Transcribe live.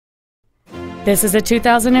This is a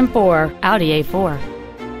 2004 Audi A4.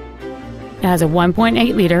 It has a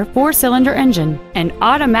 1.8-liter four-cylinder engine, an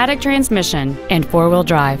automatic transmission, and four-wheel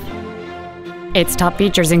drive. Its top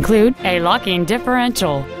features include a locking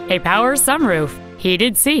differential, a power sunroof,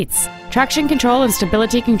 heated seats, traction control and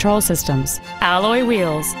stability control systems, alloy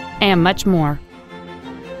wheels, and much more.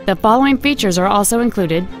 The following features are also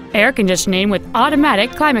included: air conditioning with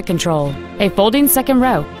automatic climate control, a folding second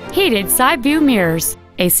row, heated side view mirrors,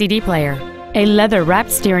 a CD player, a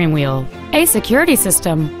leather-wrapped steering wheel, a security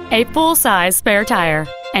system, a full-size spare tire,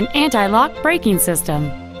 an anti-lock braking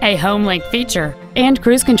system, a home link feature, and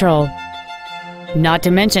cruise control. Not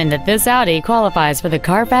to mention that this Audi qualifies for the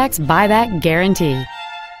Carfax buyback guarantee.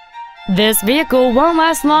 This vehicle won't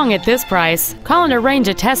last long at this price. Call and arrange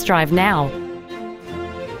a test drive now.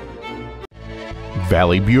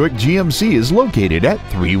 Valley Buick GMC is located at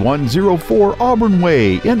 3104 Auburn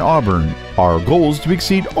Way in Auburn. Our goal is to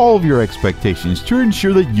exceed all of your expectations to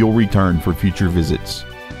ensure that you'll return for future visits.